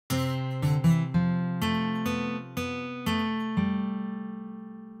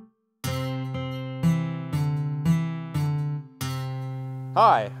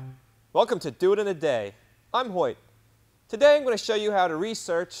Hi, welcome to Do It in a Day. I'm Hoyt. Today I'm going to show you how to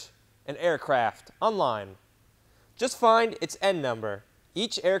research an aircraft online. Just find its N number.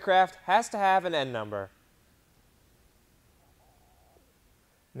 Each aircraft has to have an N number.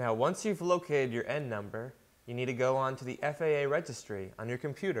 Now once you've located your N number, you need to go on to the FAA registry on your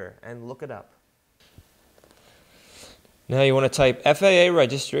computer and look it up. Now you want to type FAA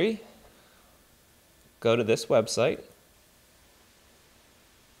registry, go to this website,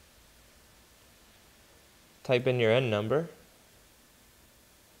 type in your N number.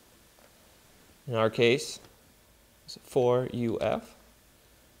 In our case, it's 4UF.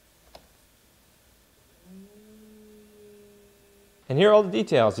 And here are all the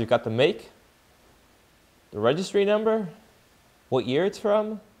details. You've got the make, the registry number, what year it's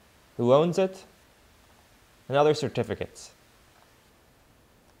from, who owns it, and other certificates.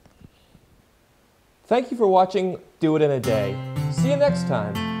 Thank you for watching Do It in a Day. See you next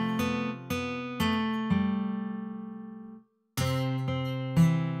time.